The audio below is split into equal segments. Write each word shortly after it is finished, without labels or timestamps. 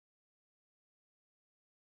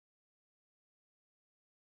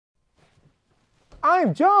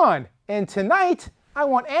I'm John, and tonight I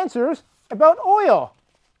want answers about oil.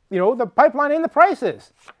 You know, the pipeline and the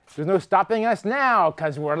prices. There's no stopping us now,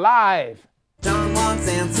 because we're live. John wants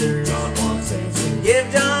answers. John wants answers.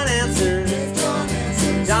 Give John answers. Give John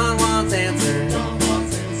answers. John wants answers. John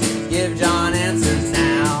wants answers. Give John answers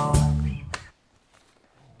now.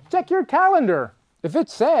 Check your calendar. If it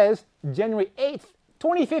says January 8th,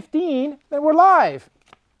 2015, then we're live.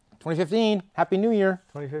 2015, Happy New Year.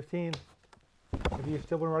 2015. Have you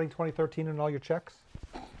still been writing 2013 in all your checks?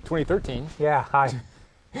 2013? Yeah, I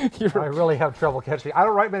really have trouble catching. I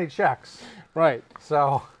don't write many checks. Right.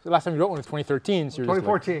 So The last time you wrote one was 2013. So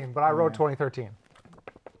 2014, but I wrote 2013.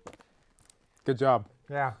 Good job.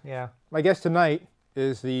 Yeah. My guest tonight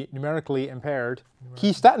is the numerically impaired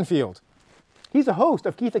Keith Stattenfield. He's a host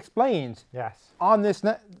of Keith Explains Yes. on this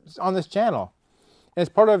channel. And as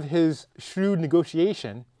part of his shrewd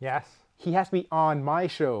negotiation, Yes. he has to be on my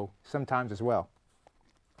show sometimes as well.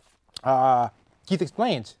 Keith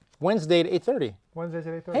Explains, Wednesday at 8:30. Wednesdays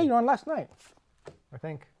at 8:30. Hey, you're on last night. I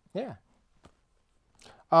think. Yeah.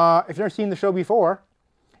 If you've never seen the show before,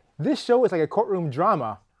 this show is like a courtroom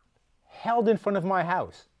drama held in front of my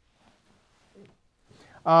house.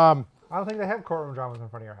 I don't think they have courtroom dramas in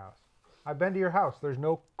front of your house. I've been to your house. There's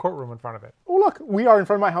no courtroom in front of it. Oh, look, we are in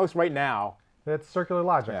front of my house right now. That's circular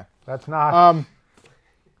logic. Yeah. That's not...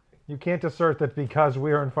 you can't assert that because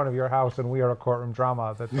we are in front of your house and we are a courtroom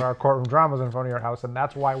drama, that there are courtroom dramas in front of your house, and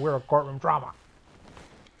that's why we're a courtroom drama.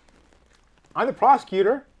 I'm the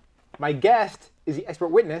prosecutor. My guest is the expert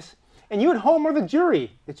witness. And you at home are the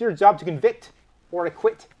jury. It's your job to convict or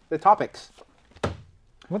acquit the topics.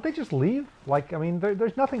 Wouldn't they just leave? Like, I mean,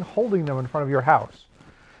 there's nothing holding them in front of your house.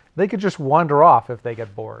 They could just wander off if they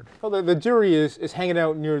get bored. Well, the jury is hanging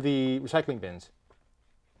out near the recycling bins.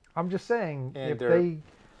 I'm just saying, And if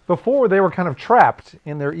before they were kind of trapped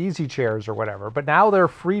in their easy chairs or whatever, but now they're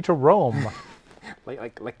free to roam.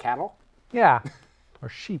 Like cattle? Yeah, or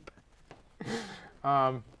sheep.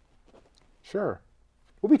 Sure.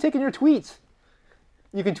 We'll be taking your tweets.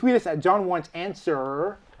 You can tweet us at John Wants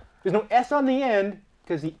Answer. There's no S on the end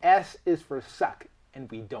because the S is for suck,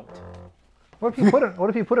 and we don't. What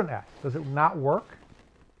if you put an S? Does it not work?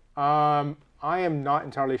 I am not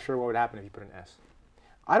entirely sure what would happen if you put an S.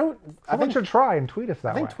 Someone should try and tweet us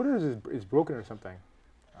that way. I think Twitter is broken or something.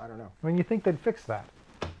 I don't know. I mean, you think they'd fix that?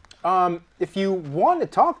 If you want to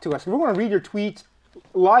talk to us, we want to read your tweets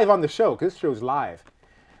live on the show because this show's live.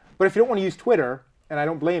 But if you don't want to use Twitter, and I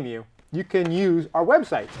don't blame you, you can use our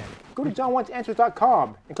website. Go to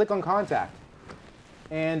johnwantsanswers.com and click on contact.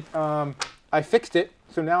 And I fixed it,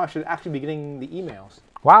 so now I should actually be getting the emails.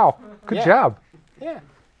 Wow, good job. Yeah.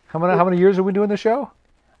 How many years have we doing the show?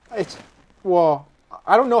 Well,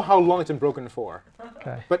 I don't know how long it's been broken for.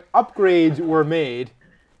 Okay. But upgrades were made,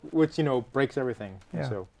 which, breaks everything. Yeah.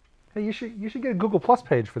 So Hey, you should get a Google Plus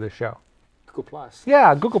page for this show. Google Plus.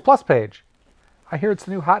 Yeah, Google Plus page. I hear it's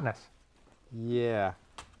the new hotness. Yeah.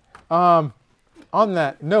 On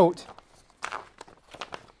that note,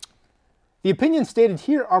 the opinions stated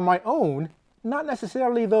here are my own, not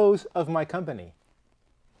necessarily those of my company.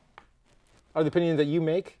 Are the opinions that you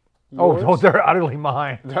make yours? Oh, no, they're utterly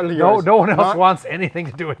mine. They're utterly yours. No one else wants anything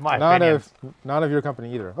to do with my opinions. Not of your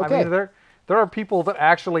company either. Okay. I mean, there are people that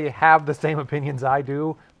actually have the same opinions I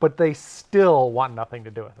do, but they still want nothing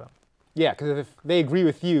to do with them. Yeah, because if they agree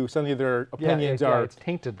with you, suddenly their opinions are it's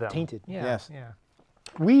tainted them. tainted. Yeah, Yes. Yeah.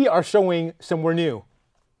 We are showing somewhere new.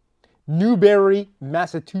 Newbury,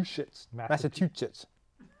 Massachusetts.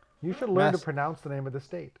 You should learn to pronounce the name of the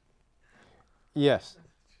state. Yes.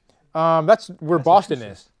 That's where Boston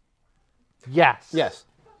is. Yes. Yes.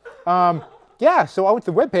 Yeah, so I went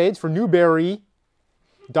to the webpage for newbury.org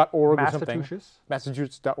or something.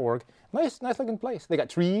 Massachusetts.org. Nice looking place. They got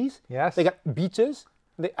trees. Yes. They got beaches.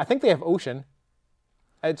 I think they have ocean.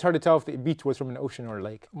 It's hard to tell if the beach was from an ocean or a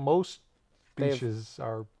lake. Most beaches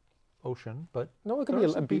are ocean, but No, it could there be are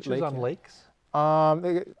a some beach beaches lake, on yeah. lakes.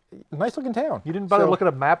 Nice looking town. You didn't bother to look at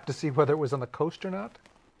a map to see whether it was on the coast or not?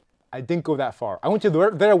 I didn't go that far. I went to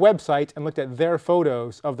their website and looked at their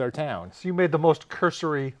photos of their town. So you made the most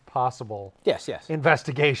cursory possible Yes.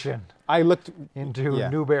 investigation I looked into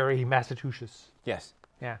Newbury, Massachusetts. Yes.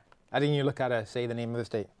 Yeah. I didn't even look how to say the name of the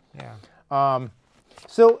state. Yeah.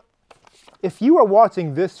 So if you are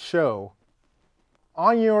watching this show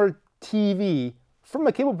on your TV from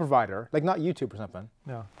a cable provider, like not YouTube or something,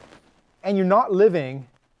 No. and you're not living,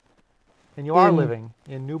 And you are living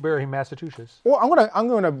in Newbury, Massachusetts. well, I'm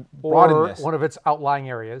gonna broaden Or this. one of its outlying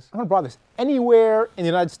areas. I'm gonna broaden this. Anywhere in the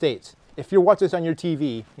United States, if you're watching this on your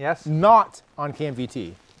TV, Yes. not on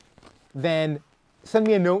KMVT, then send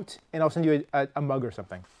me a note and I'll send you a mug or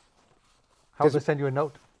something. How would they send you a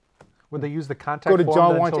note? Would they use the contact Go to form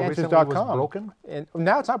that until recently was johnwantsanswers.com. broken? And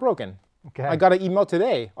now it's not broken. Okay. I got an email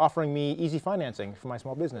today offering me easy financing for my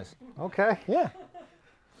small business. Okay. Yeah.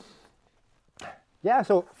 Yeah,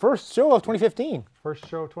 so first show of 2015. First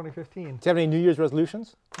show of 2015. Do you have any New Year's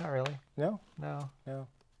resolutions? Not really. No? No. No.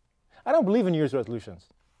 I don't believe in New Year's resolutions.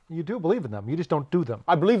 You do believe in them. You just don't do them.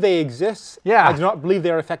 I believe they exist. Yeah. I do not believe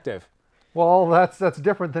they are effective. Well, that's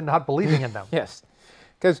different than not believing in them. Yes.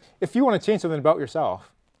 Because if you want to change something about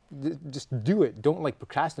yourself, just do it. Don't like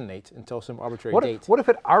procrastinate until some arbitrary date. What if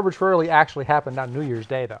it arbitrarily actually happened on New Year's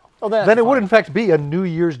Day, though? Oh, that's then it would, fine. in fact, be a New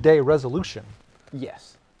Year's Day resolution.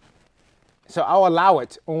 Yes. So I'll allow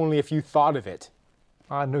it only if you thought of it.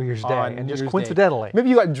 On New Year's Day, On and New just Year's coincidentally. Day. Maybe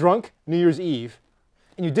you got drunk New Year's Eve,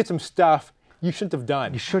 and you did some stuff you shouldn't have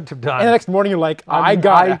done. You shouldn't have done. And the next morning you're like, I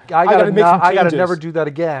gotta gotta make some changes. I gotta never do that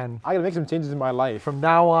again. I gotta make some changes in my life. From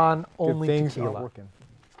now on, Good only things tequila. aren't working.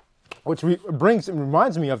 Which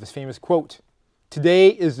reminds me of this famous quote: "Today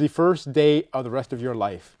is the first day of the rest of your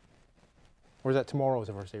life." Or is that tomorrow is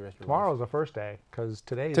the first day of the rest of your life? Tomorrow's the first day, because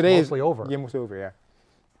today is Today mostly over. Yeah, mostly over. Yeah.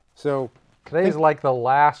 So Today's like the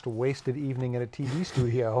last wasted evening in a TV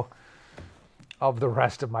studio of the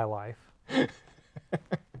rest of my life.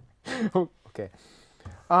 okay.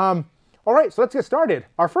 All right, so let's get started.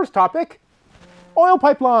 Our first topic: oil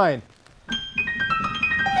pipeline.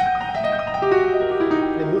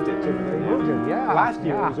 They moved it. It's over there. They moved it, yeah. Last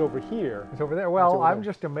year yeah. it was over here. It's over there. Well, over I'm there.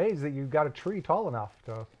 just amazed that you've got a tree tall enough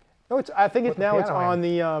to. No, I think Put it's the now. It's piano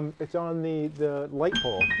on the light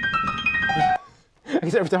pole. I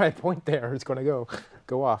guess every time I point there, it's going to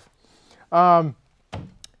go off.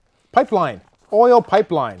 Pipeline, oil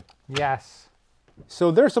pipeline. Yes.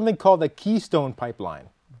 So there's something called the Keystone pipeline.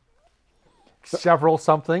 Several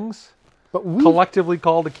somethings But we collectively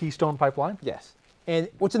called the Keystone Pipeline. yes. And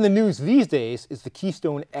what's in the news these days is the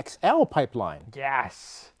Keystone XL pipeline,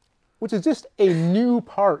 Yes. which is just a new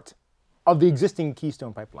part of the existing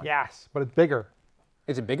Keystone pipeline. Yes, but it's bigger.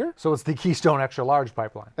 Is it bigger? So it's the Keystone Extra Large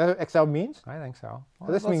Pipeline. XL means I think so.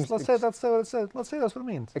 This means let's say that's what it says. Let's say that's what it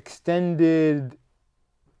means. extended.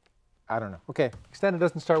 I don't know. Okay. Extended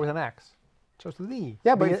doesn't start with an X. It starts with an E.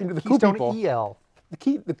 Yeah, but if the cool Keystone people- EL.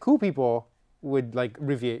 The cool people would like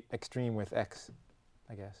abbreviate extreme with X,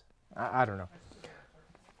 I guess. I don't know.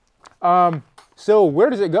 So where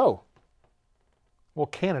does it go? Well,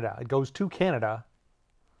 Canada. It goes to Canada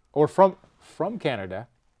Or from Canada?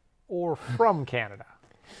 or from Canada.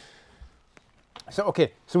 So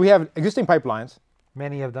okay, so we have existing pipelines,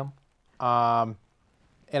 Many of them. and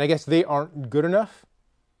I guess they aren't good enough.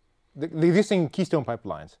 The existing Keystone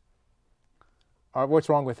pipelines. What's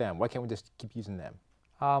wrong with them? Why can't we just keep using them?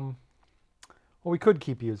 Well, we could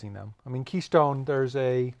keep using them. I mean, Keystone, there's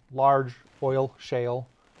a large oil shale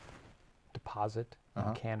deposit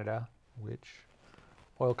in Canada, which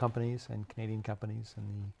oil companies and Canadian companies and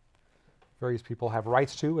the various people have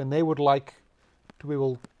rights to, and they would like to be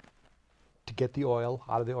able to get the oil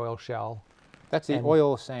out of the oil shale, That's the And-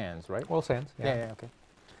 oil sands, right? oil sands, Yeah, okay.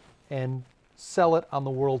 and sell it on the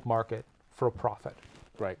world market for a profit.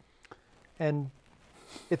 Right. And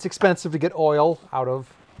it's expensive to get oil out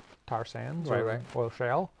of tar sands or Right. oil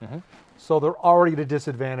shale. So they're already at a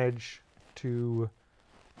disadvantage to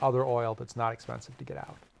other oil that's not expensive to get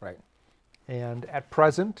out. Right. And at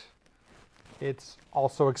present, it's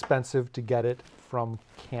also expensive to get it from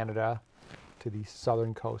Canada to the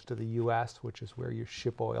southern coast of the U.S., which is where you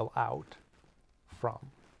ship oil out from.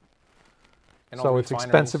 And all So it's refineries-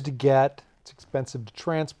 expensive to get, it's expensive to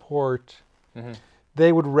transport.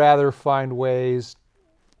 They would rather find ways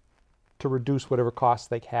to reduce whatever costs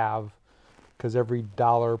they have, because every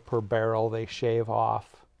dollar per barrel they shave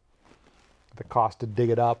off, the cost to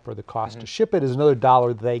dig it up or the cost to ship it is another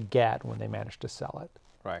dollar they get when they manage to sell it.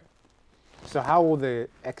 Right. So how will the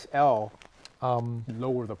XL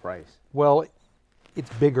lower the price? Well, it's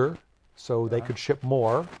bigger, so they could ship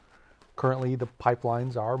more. Currently, the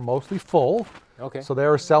pipelines are mostly full, Okay. so they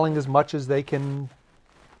are selling as much as they can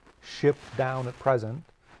ship down at present.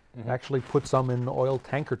 Actually put some in oil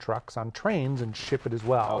tanker trucks on trains and ship it as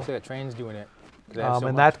well. I'll say the train's doing it. 'Cause they have so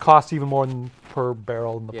And much. that costs even more than per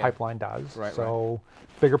barrel than the Yeah. pipeline does. Right, So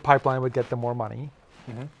bigger pipeline would get them more money.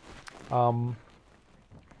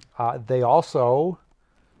 They also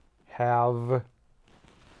have,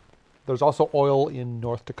 there's also oil in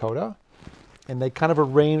North Dakota, and they kind of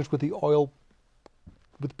arranged with the oil,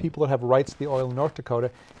 with people that have rights to the oil in North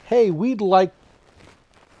Dakota, hey, we'd like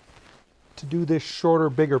to do this shorter,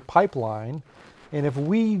 bigger pipeline, and if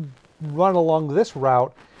we run along this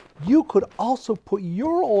route, you could also put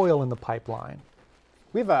your oil in the pipeline.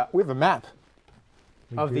 We have a map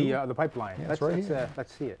of do? the pipeline. Yeah, let's, it's right let's, here.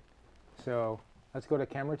 let's see it. So let's go to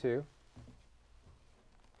camera 2.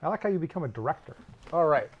 I like how you become a director. All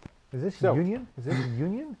right. Is this So- union? Is this a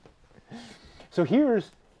union? So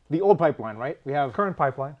here's the old pipeline, right? We have. Current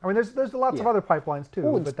pipeline. I mean, there's lots of Yeah. other pipelines too.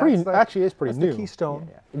 Oh, it's but pretty. that's the, Actually, it's pretty that's new. the Keystone.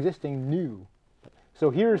 Yeah, yeah. Existing new. So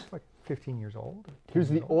here's Like 15 years old. 10 here's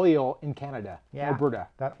the years old. oil in Canada, Yeah. Alberta,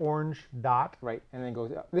 That orange dot. right? And then it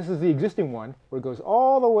goes. This is the existing one where it goes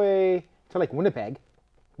all the way to like Winnipeg,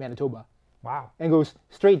 Manitoba, Wow. and goes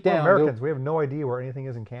straight We're down. Americans, we have no idea where anything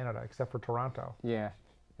is in Canada except for Toronto. Yeah.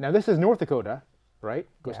 Now this is North Dakota, right?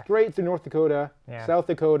 Goes Yeah. straight through North Dakota, Yeah. South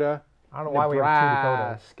Dakota, I don't know why we have two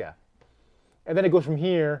Dakotas. Nebraska, and then it goes from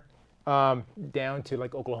here down to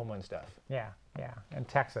like Oklahoma and stuff. Yeah, yeah. And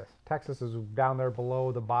Texas. Texas is down there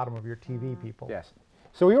below the bottom of your TV, people. Yes.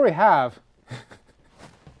 So we already have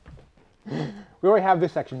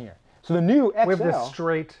this section here. So the new XL. We have this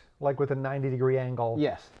straight, like with a 90-degree angle.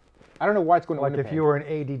 Yes. I don't know why it's going to Like Winnipeg. if you were an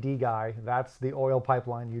ADD guy, that's the oil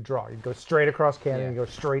pipeline you draw. You'd go straight across Canada Yeah. and you go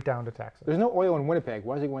straight down to Texas. There's no oil in Winnipeg.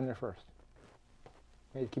 Why is it going there first?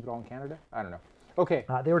 Maybe keep it all in Canada? I don't know. Okay.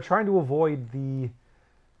 They were trying to avoid the...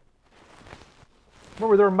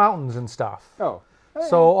 Remember, there were mountains and stuff. Oh.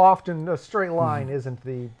 So often a straight line isn't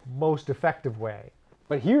the most effective way.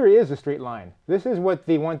 But here is a straight line. This is what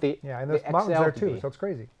they want the Yeah, and the there's mountains XL there to too, be. so it's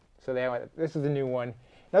crazy. So this is the new one.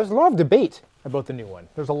 Now, there's a lot of debate about the new one.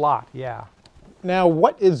 There's a lot, yeah. Now,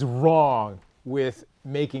 what is wrong with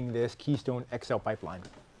making this Keystone XL pipeline?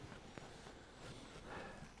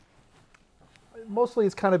 Mostly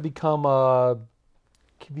it's kind of become a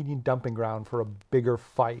convenient dumping ground for a bigger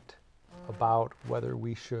fight about whether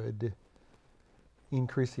we should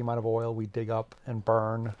increase the amount of oil we dig up and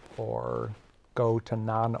burn or go to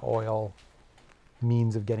non-oil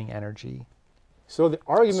means of getting energy. So the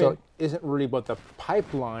argument isn't really about the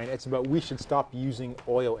pipeline, it's about we should stop using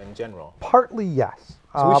oil in general. Partly, yes.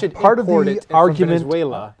 So we should part of import the it from argument,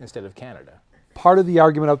 Venezuela instead of Canada. part of the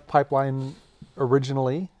argument of pipeline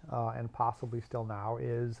originally, and possibly still now,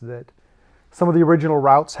 is that some of the original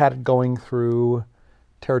routes had it going through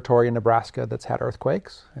territory in Nebraska that's had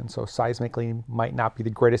earthquakes, and so seismically might not be the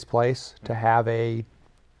greatest place to have a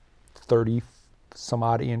 30 some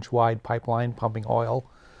odd inch wide pipeline pumping oil.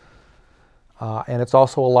 And it's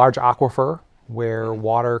also a large aquifer where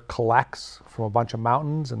water collects from a bunch of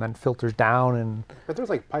mountains and then filters down, and But there's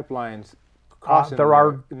like pipelines crossing there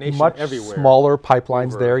are the nation much everywhere. smaller pipelines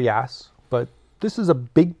over- there, yes, but this is a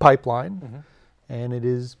big pipeline, and it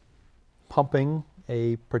is pumping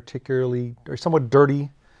a particularly or somewhat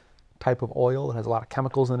dirty type of oil that has a lot of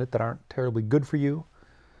chemicals in it that aren't terribly good for you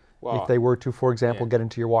Well, if they were to, for example, yeah. get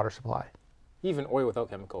into your water supply. even oil without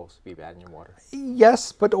chemicals would be bad in your water.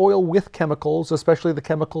 Yes, but oil with chemicals, especially the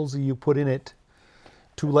chemicals you put in it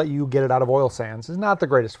to let you get it out of oil sands, is not the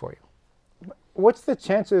greatest for you. What's the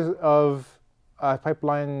chances of a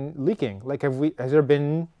pipeline leaking? Like, has there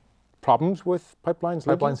been problems with pipelines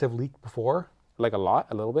leaking? Pipelines have leaked before. Like a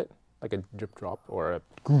little bit? Like a drip drop or a...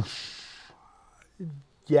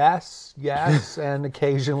 Yes, and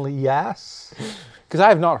occasionally yes. Because I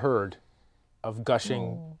have not heard of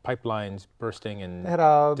gushing pipelines bursting and They had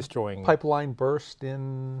a destroying... pipeline burst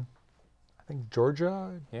in, I think,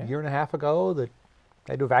 Georgia Yeah. a year and a half ago that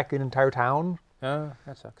they had to evacuate an entire town. that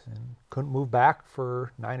sucks. Couldn't move back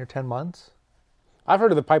for 9 or 10 months. I've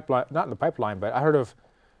heard of the pipeline, not in the pipeline, but I heard of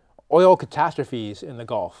oil catastrophes in the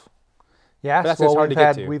Gulf. Yes, that's just hard to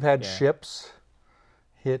get to. we've had Yeah. ships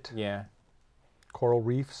hit Yeah. coral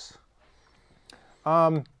reefs. So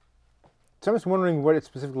I'm just wondering what it's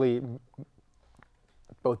specifically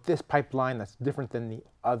about this pipeline that's different than the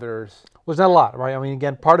others. Well, there's not a lot, right? I mean,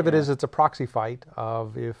 again, part of it is it's a proxy fight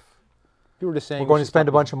of if You were just saying we're going to spend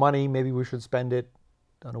a bunch of money, maybe we should spend it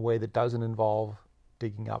in a way that doesn't involve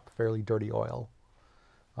digging up fairly dirty oil.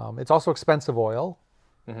 It's also expensive oil.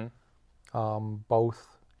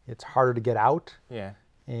 Both, it's harder to get out, Yeah.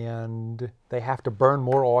 and they have to burn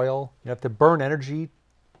more oil. You have to burn energy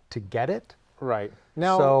to get it. Right.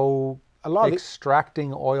 Now, So a lot of the-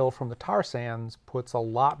 extracting oil from the tar sands puts a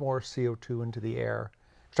lot more CO2 into the air.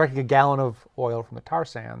 Extracting a gallon of oil from the tar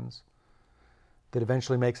sands that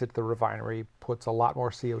eventually makes it to the refinery puts a lot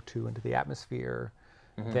more CO2 into the atmosphere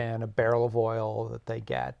than a barrel of oil that they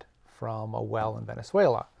get from a well in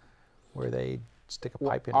Venezuela, where they stick a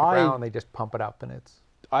pipe in the ground, they just pump it up, and it's...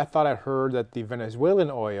 I thought I heard that the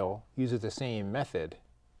Venezuelan oil uses the same method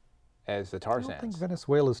as the tar I don't think sands.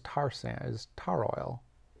 Venezuela's tar sand is tar oil.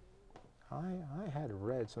 I had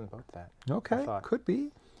read something about that. Okay, thought. could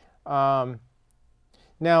be.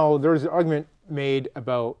 Now, there's an argument made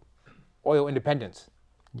about oil independence.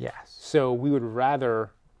 Yes. So we would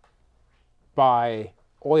rather buy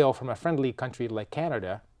oil from a friendly country like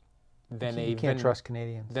Canada than You can't trust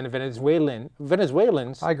Canadians. than a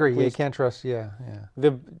Venezuelans. I agree. Yeah, you please. can't trust. Yeah.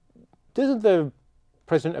 Doesn't the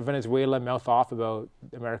president of Venezuela mouth off about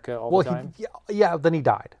America all the time? Yeah. Then he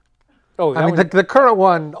died. Oh, I mean, the current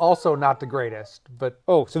one also not the greatest, but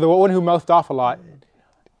so the one who mouthed off a lot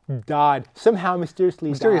died somehow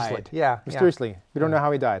mysteriously. Died. Yeah. Mysteriously, we don't know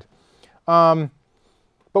how he died.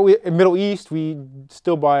 But in Middle East, we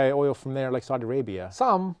still buy oil from there, like Saudi Arabia.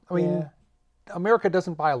 Some. I mean, America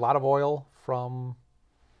doesn't buy a lot of oil from.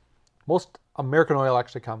 Most American oil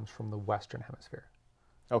actually comes from the Western Hemisphere.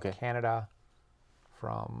 Okay. Canada,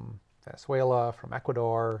 from Venezuela, from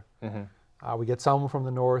Ecuador. We get some from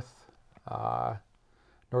the North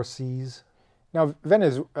Seas. Now,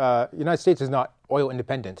 United States is not oil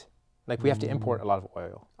independent. Like we have to import a lot of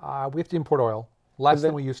oil. We have to import oil less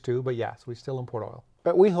than we used to, but yes, we still import oil.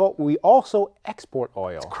 But we also export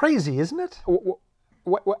oil. Crazy, isn't it?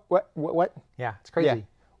 What? Yeah, it's crazy. Yeah.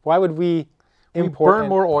 Why would we import? We burn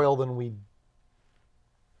more oil than we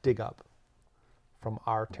dig up from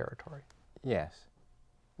our territory. Yes.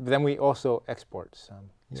 But then we also export some.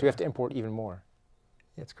 So we have to import even more.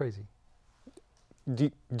 Yeah, it's crazy. Do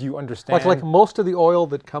you understand? Like most of the oil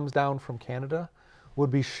that comes down from Canada would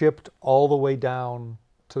be shipped all the way down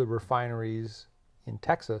to the refineries in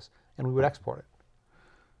Texas, and we would export it.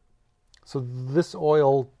 So this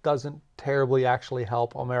oil doesn't terribly actually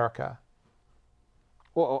help America.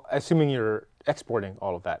 Well, assuming you're exporting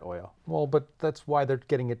all of that oil. Well, but that's why they're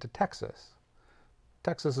getting it to Texas.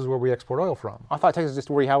 Texas is where we export oil from. I thought Texas is just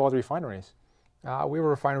where you have all the refineries. We have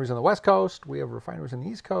refineries on the West Coast. We have refineries on the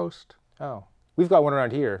East Coast. Oh, we've got one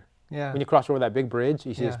around here. Yeah. When you cross over that big bridge,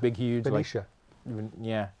 you see this big, huge, Benicia.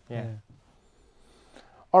 Yeah.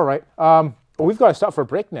 All right. Well, we've got to stop for a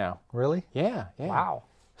break now. Really? Yeah. Wow.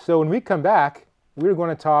 So when we come back, we're going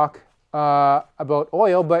to talk about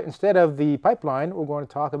oil, but instead of the pipeline, we're going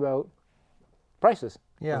to talk about prices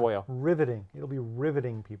of oil. Riveting. It'll be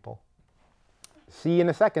riveting, people. See you in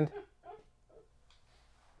a second.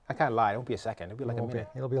 I can't lie. It won't be a second. It'll be like a minute.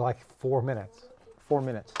 It'll be like 4 minutes. 4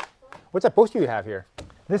 minutes. What's that poster you have here?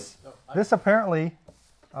 This apparently,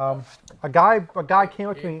 a guy came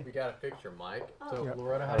up to me. We got to fix your mic. So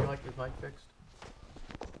Loretta, how do you like your mic fixed?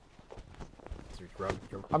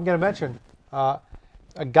 I'm going to mention,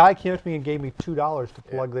 a guy came up to me and gave me $2 to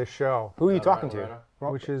plug this show. Who are you talking to? Loretta?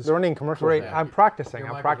 Which is they're running commercials. great. Now. I'm practicing. Your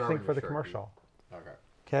I'm mic is practicing already for the short. commercial. Okay.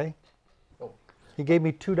 Okay. He gave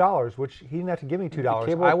me $2, which he didn't have to give me $2.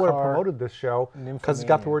 Cable I would have car promoted this show because it's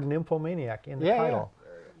got the word nymphomaniac in the title.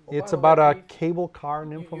 Well, It's by the about way, a Keith, cable car You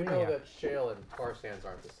nymphomaniac. know that shale and tar sands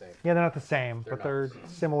aren't the same. Yeah, they're not the same, They're but not. they're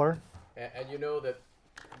similar. And you know that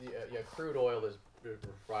the crude oil is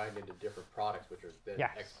refined into different products, which are then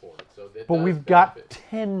exported. So that But does we've got benefit-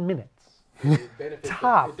 10 minutes. it benefits the-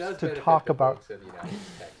 tops it does to benefit talk the about- folks in the United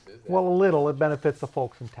States. Well, a little. It benefits the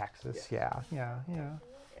folks in Texas. Yes. Yeah.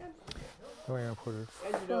 And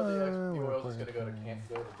you know the oil is going to go to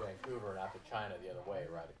Vancouver, not to China the other way,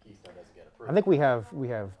 right? If Keystone doesn't get approved. I think we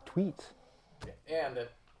have tweets. And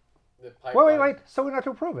that the pipeline. Wait. So we don't have to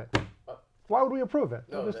approve it. Why would we approve it?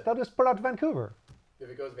 No, They'll just put it out to Vancouver. If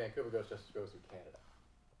it goes to Vancouver, it goes through Canada.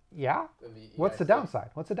 Yeah? Then the What's the United States- downside?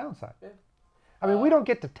 What's the downside? Yeah. I mean, we don't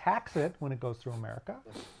get to tax it when it goes through America.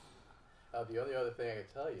 The only other thing I can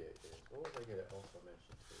tell you is, what was I going to also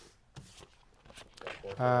mention to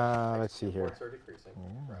you? Let's see here. Imports are decreasing,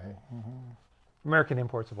 right? American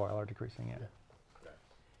imports of oil are decreasing, yeah. Right.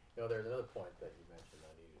 You know, there's another point that you mentioned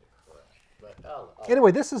I needed to correct. But I'll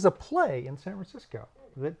Anyway, this is a play in San Francisco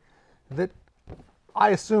that I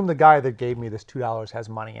assume the guy that gave me this $2 has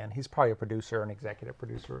money in. He's probably a producer, an executive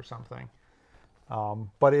producer or something.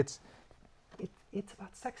 But it's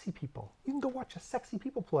about sexy people. You can go watch a sexy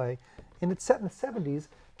people play, and it's set in the 70s.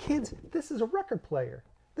 Kids, this is a record player.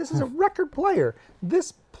 This is a record player.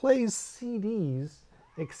 This plays CDs,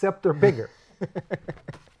 except they're bigger.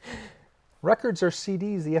 Records are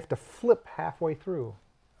CDs that you have to flip halfway through.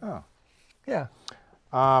 Oh. Yeah.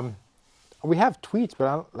 We have tweets, but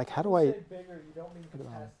I don't, like, how do I? Bigger, you don't mean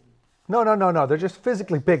capacity. No. They're just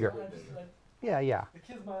physically bigger. Yeah. The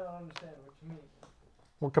kids might not understand what you mean.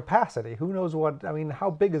 Well, capacity. Who knows what? I mean, how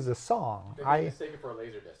big is a song? They need to save it for a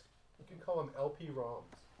laser disc. You can call them LP ROMs.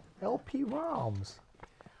 LP ROMs.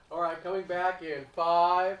 All right, coming back in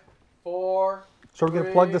 5, 4. So we're going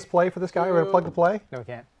to plug this play for this guy? We're going to plug the play? No, we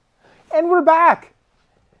can't. And we're back.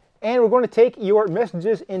 And we're going to take your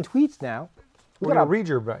messages and tweets now. We're going to read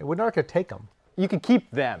your. We're not going to take them. You can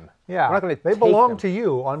keep them. Yeah. We're not going to they take belong them. to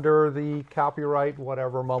you under the copyright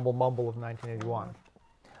whatever mumble of 1981.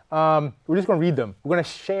 We're just going to read them. We're going to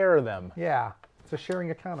share them. Yeah. It's a sharing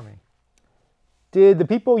economy. Did the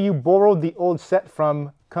people you borrowed the old set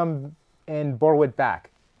from come and borrow it back.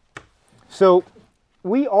 So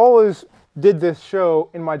we always did this show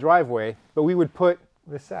in my driveway, but we would put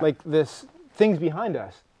like this things behind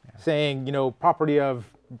us saying, you know, property of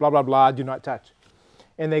blah, blah, blah, do not touch.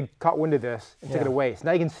 And they caught wind of this and took it away. So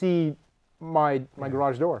now you can see my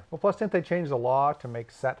garage door. Well, plus didn't they change the law to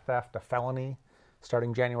make set theft a felony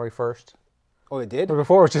starting January 1st? Oh, they did? But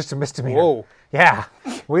before it was just a misdemeanor. Whoa. Yeah.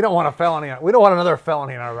 We don't want a felony. We don't want another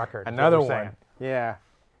felony on our record. Another is what we're one. saying. Yeah.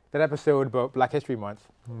 That episode about Black History Month.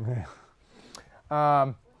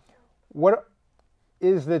 What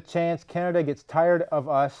is the chance Canada gets tired of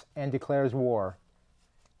us and declares war?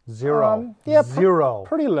 Zero. Yeah, Zero.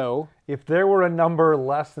 Pretty low. If there were a number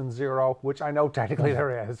less than 0, which I know technically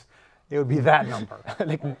there is, it would be that number.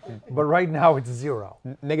 But right now it's 0.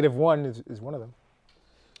 -1 is one of them.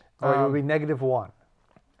 Or it would be -1.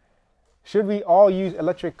 Should we all use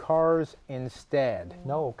electric cars instead?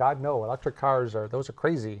 No, God, no. Electric cars those are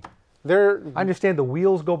crazy. They're I understand the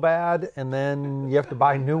wheels go bad, and then you have to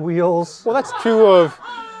buy new wheels. well. That's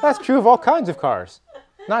true of all kinds of cars,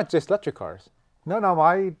 not just electric cars. No,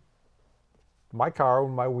 my car,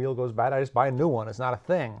 when my wheel goes bad, I just buy a new one. It's not a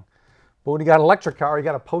thing. But when you got an electric car, you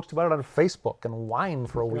got to post about it on Facebook and whine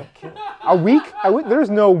for a week. A week? There's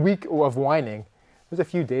no week of whining. There's a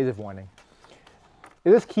few days of whining.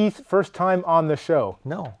 Is this Keith's first time on the show?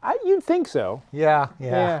 No. You'd think so. Yeah.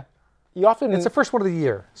 You often It's the first one of the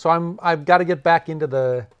year, so I've got to get back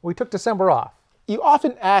into we took December off. you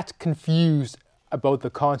often act confused about the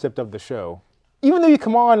concept of the show, even though you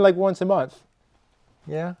come on like once a month.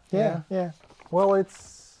 Yeah. Well,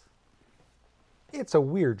 it's a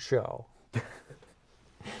weird show.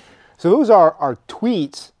 So those are our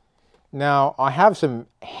tweets. Now I have some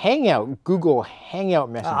Google Hangout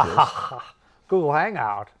messages. Google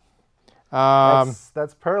Hangout.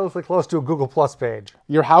 That's perilously close to a Google Plus page.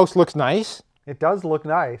 Your house looks nice. It does look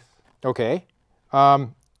nice. Okay.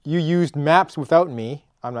 You used maps without me.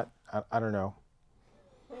 I don't know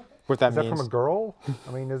what that Is means. that from a girl?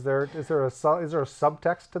 I mean, is there a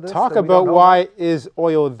subtext to this? Talk that we don't about know why is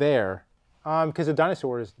oil there? Because the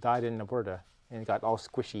dinosaurs died in Alberta and got all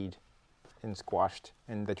squishied and squashed,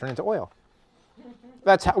 and they turned into oil.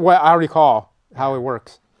 That's what I recall how it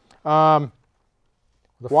works. The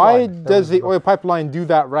Why flood. does the oil pipeline do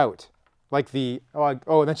that route? Like and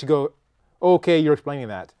then she go, okay, you're explaining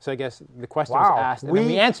that. So I guess the question was asked, and then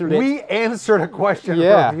we answered it. We answered a question from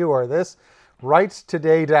Yeah. a viewer. This writes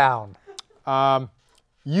today down.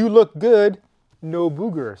 You look good, no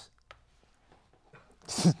boogers.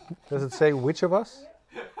 Does it say which of us?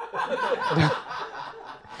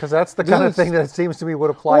 Because that's the kind of thing that it seems to me would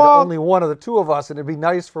apply to only one of the two of us, and it'd be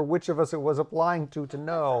nice for which of us it was applying to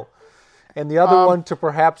know. And the other one to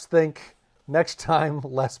perhaps think, next time,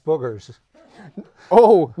 less boogers.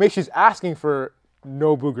 Oh, maybe she's asking for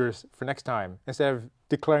no boogers for next time instead of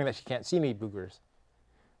declaring that she can't see any boogers.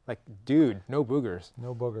 Like, dude, no boogers.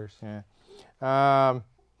 No boogers. Yeah.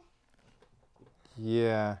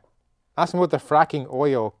 Yeah. Asking what the fracking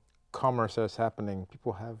oil commerce is happening.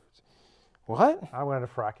 People have... What? I went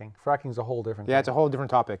into fracking. Fracking's a whole different Yeah, thing. it's a whole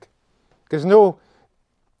different topic. Because no...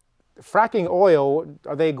 Fracking oil,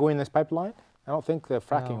 are they going in this pipeline? I don't think the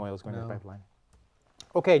fracking oil is going in the pipeline.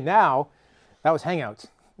 Okay, now, that was Hangouts.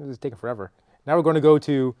 This is taking forever. Now we're going to go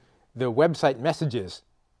to the website messages.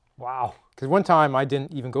 Wow. Because one time I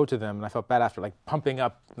didn't even go to them, and I felt bad after, like, pumping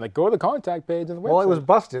up, like, go to the contact page on the website. Well, it was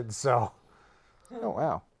busted, so. Oh,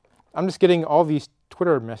 wow. I'm just getting all these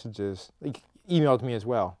Twitter messages, like, emailed me as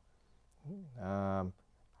well.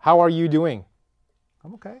 How are you doing?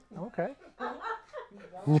 I'm okay.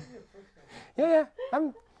 Yeah,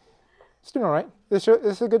 I'm it's doing all right. This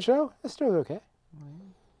is a good show? This show's okay.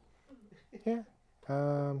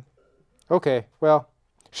 Yeah. Okay, well,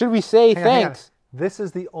 should we say Hang on. thanks? This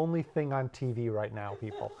is the only thing on TV right now,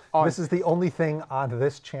 people. On- This is the only thing on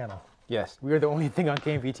this channel. Yes, we are the only thing on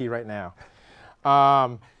KMVT right now.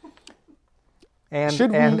 And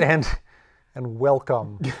Should we- and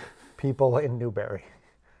welcome people in Newberry.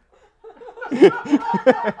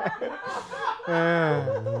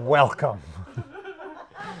 Welcome.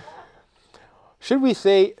 Should we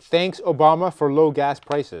say thanks, Obama, for low gas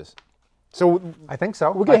prices? So I think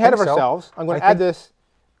so. we're getting ahead of I think so. ourselves. I'm going to I add think- this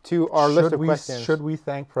to our list Should of we, questions. should we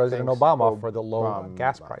thank President Thanks, Obama for the low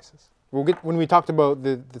gas prices? We'll get when we talked about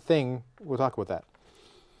the thing. We'll talk about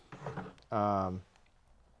that.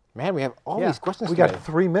 Man, we have all these questions. We today. got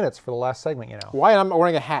 3 minutes for the last segment, you know. Why am I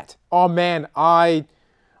wearing a hat? Oh man, I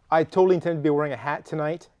totally intended to be wearing a hat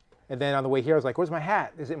tonight, and then on the way here I was like, "Where's my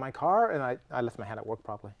hat? Is it in my car?" And I left my hat at work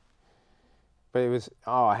probably. But it was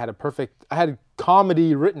I had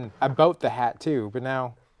comedy written about the hat too. But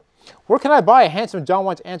now Where can I buy a handsome John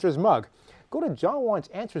Wants Answers mug? Go to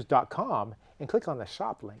johnwantsanswers.com and click on the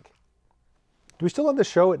shop link. Do we still have the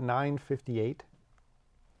show at 9:58?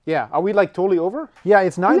 Yeah, are we like totally over? Yeah,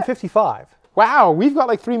 it's 9:55. Wow, we've got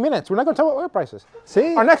like 3 minutes. We're not going to talk about oil prices.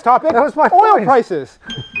 See? Our next topic, That was my oil point. prices.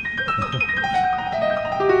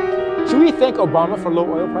 Should we thank Obama for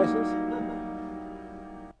low oil prices?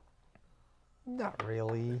 Not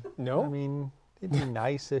really. No? I mean, it'd be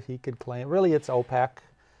nice if he could claim. Really, it's OPEC.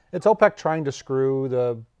 It's OPEC trying to screw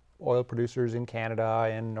the oil producers in Canada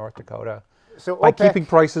and North Dakota So by OPEC, keeping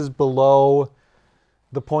prices below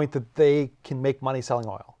the point that they can make money selling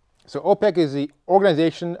oil. so OPEC is the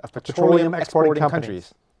Organization of Petroleum Exporting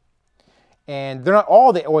Countries. And they're not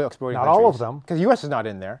all the oil exporting Not countries. all of them. Because the U.S. is not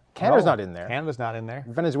in there. Canada's No, not in there. Canada's not in there.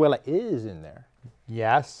 Venezuela is in there.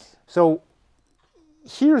 Yes. So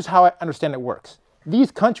here's how I understand it works.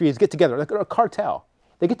 These countries get together, like a cartel.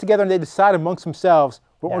 They get together and they decide amongst themselves,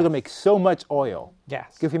 we're only Yes. going to make so much oil.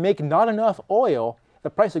 Yes. If we make not enough oil, the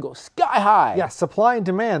price will go sky high. Yes, supply and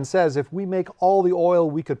demand says if we make all the oil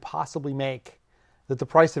we could possibly make, that the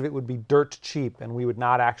price of it would be dirt cheap and we would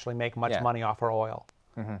not actually make much Yeah. money off our oil.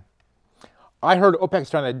 I heard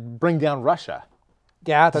OPEC's trying to bring down Russia.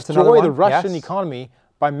 Yeah, that's another Destroy one. the Russian Yes. economy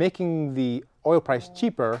by making the oil price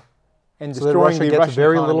cheaper and So that destroying Russia the gets Russian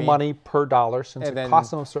very economy. little money per dollar since And it then-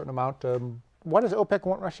 costs them a certain amount. Why does OPEC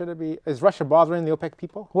want Russia to be? Is Russia bothering the OPEC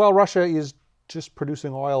people? Well, Russia is just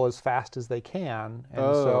producing oil as fast as they can. And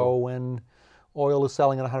so Oh. when oil is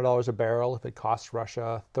selling at $100 a barrel, if it costs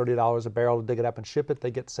Russia $30 a barrel to dig it up and ship it,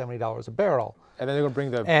 they get $70 a barrel. And then they're going to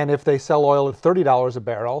bring the. And if they sell oil at $30 a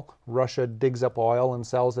barrel, Russia digs up oil and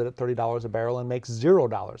sells it at $30 a barrel and makes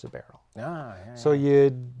 $0 a barrel. Yeah. So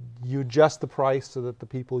you adjust the price so that the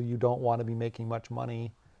people you don't want to be making much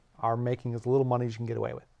money are making as little money as you can get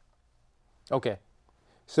away with. Okay.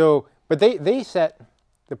 So, but they set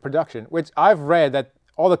the production, which I've read that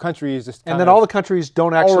all the countries just. And then all the countries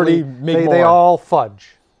don't actually already make they more. all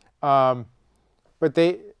fudge. But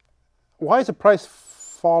why is the price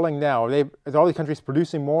falling now? Is all these countries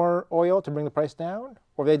producing more oil to bring the price down?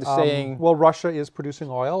 Or are they just saying. Well, Russia is producing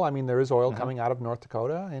oil. I mean, there is oil coming out of North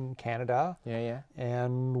Dakota and Canada. Yeah.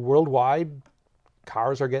 And worldwide,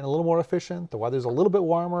 cars are getting a little more efficient. The weather's a little bit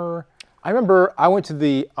warmer. I remember I went to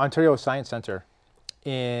the Ontario Science Centre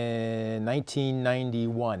in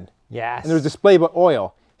 1991. Yes. And there was a display about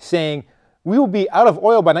oil saying, we will be out of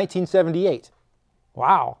oil by 1978.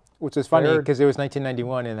 Wow. Which is funny They're- because it was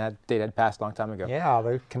 1991 and that date had passed a long time ago. Yeah,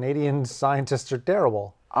 the Canadian scientists are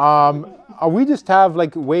terrible. We just have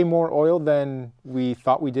like way more oil than we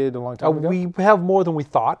thought we did a long time ago. We have more than we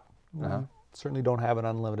thought. We certainly don't have an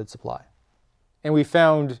unlimited supply. And we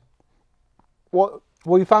found, well,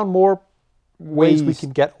 We found more ways we Ways-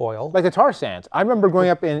 can get oil. like the tar sands. I remember growing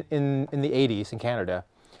up in the 80s in Canada,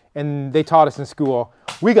 and they taught us in school,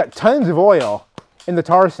 we got tons of oil in the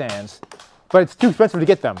tar sands, but it's too expensive to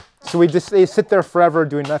get them. So they sit there forever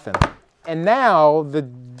doing nothing. And now,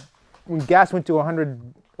 when gas went to 100,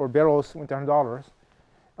 or barrels went to $100,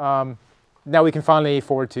 now we can finally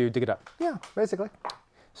afford to dig it up. Yeah, basically.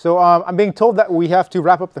 So I'm being told that we have to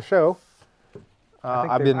wrap up the show.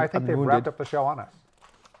 I think they've wrapped up the show on us.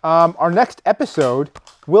 Our next episode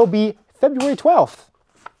will be February 12th.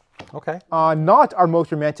 Okay. Not our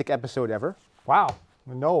most romantic episode ever. Wow.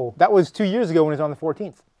 No. That was 2 years ago when it was on the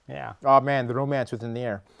 14th. Yeah. Oh man, the romance was in the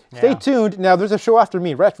air. Stay Yeah. tuned. Now there's a show right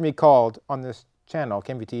after me called, on this channel,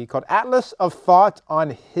 KMVT, called Atlas of Thought on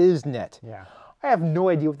His Net. Yeah. I have no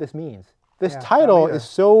idea what this means. This Yeah, title not is either.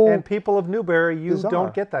 so... And people of Newberry, you bizarre.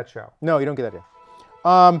 don't get that show. No, you don't get that here.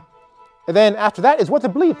 And then after that is What the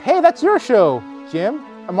Bleep. Hey, that's your show, Jim.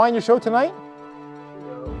 Am I on your show tonight?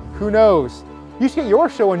 Who knows? You should get your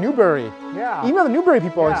show in Newberry. Yeah. Email the Newberry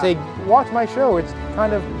people and Yeah. say, watch my show. It's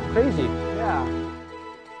kind of crazy. Yeah.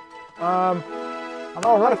 I'm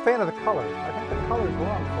not a fan of the colors. I think the color's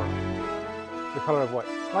wrong for it. The color of what?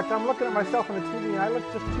 Like I'm looking at myself on the TV and I look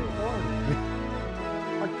just too orange.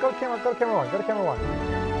 Like go to camera one.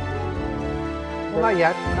 Well, not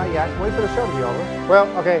yet. Wait for the show to be over. Well,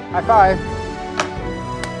 okay, high five.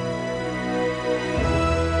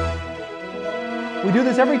 We do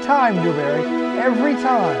this every time, Newberry. Every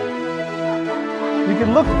time. You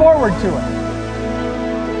can look forward to it.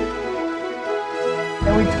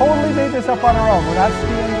 And we totally made this up on our own. We're not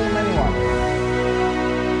stealing from anyone.